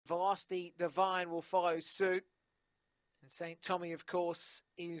Velocity Divine will follow suit. And St. Tommy, of course,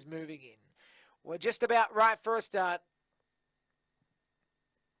 is moving in. We're just about right for a start.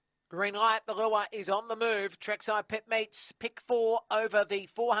 Green light, the lure is on the move. Trackside Pit Meets, pick 4 over the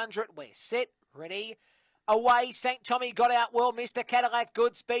 400. We're set, ready, away. St. Tommy got out well. Mr. Cadillac,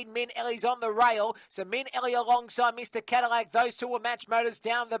 good speed. Min Ellie's on the rail. So Min Ellie alongside Mr. Cadillac. Those two were match motors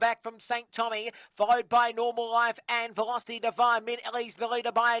down the back from St. Tommy, followed by Normal Life and Velocity Divine. Min Ellie's the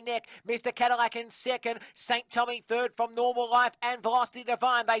leader by a neck. Mr. Cadillac in second. St. Tommy third from Normal Life and Velocity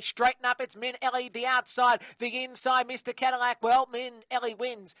Divine. They straighten up. It's Min Ellie the outside. The inside, Mr. Cadillac. Well, Min Ellie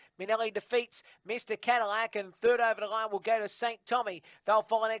wins. Min Ellie defeats Mr. Cadillac, and third over the line will go to St. Tommy. They'll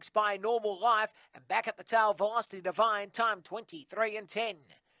follow next by Normal Life, and back at the tail, Velocity Divine, time 23 and 10.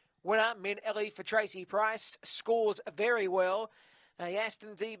 Winner, Min Ellie for Tracy Price, scores very well.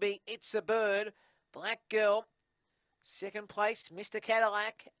 Aston DB, It's a Bird, Black Girl. Second place, Mr.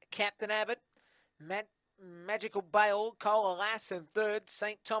 Cadillac, Captain Abbott, Magical Bale, Cola Lass, and third,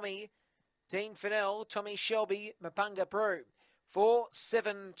 St. Tommy, Dean Fennell, Tommy Shelby, Mapunga Brew.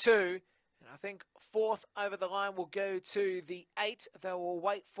 4-7-2. And I think fourth over the line will go to the 8. They will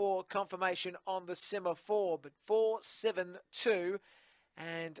wait for confirmation on the Simmer 4. But 4-7-2.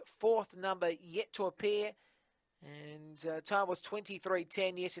 And fourth number yet to appear. And time was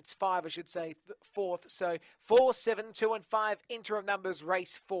 23:10. Yes, it's 5, I should say, fourth. So 4, 7, 2, and 5 interim numbers,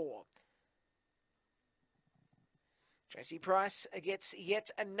 race 4. Tracy Price gets yet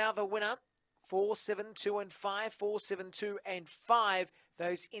another winner. 4, 7, 2, and 5. 4, 7, 2, and 5.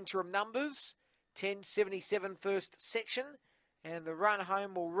 Those interim numbers. 10:77 first section. And the run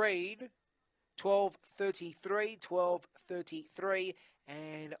home will read 12:33, 12:33.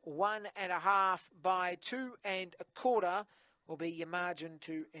 And 1.5 by 2 1/4 will be your margin.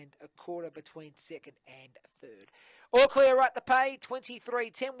 2 1/4 between second and third. All clear at the pay.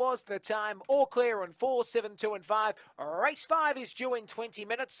 23:10 was the time. All clear on 4, 7, 2, and 5. Race 5 is due in 20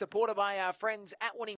 minutes, supported by our friends at Winning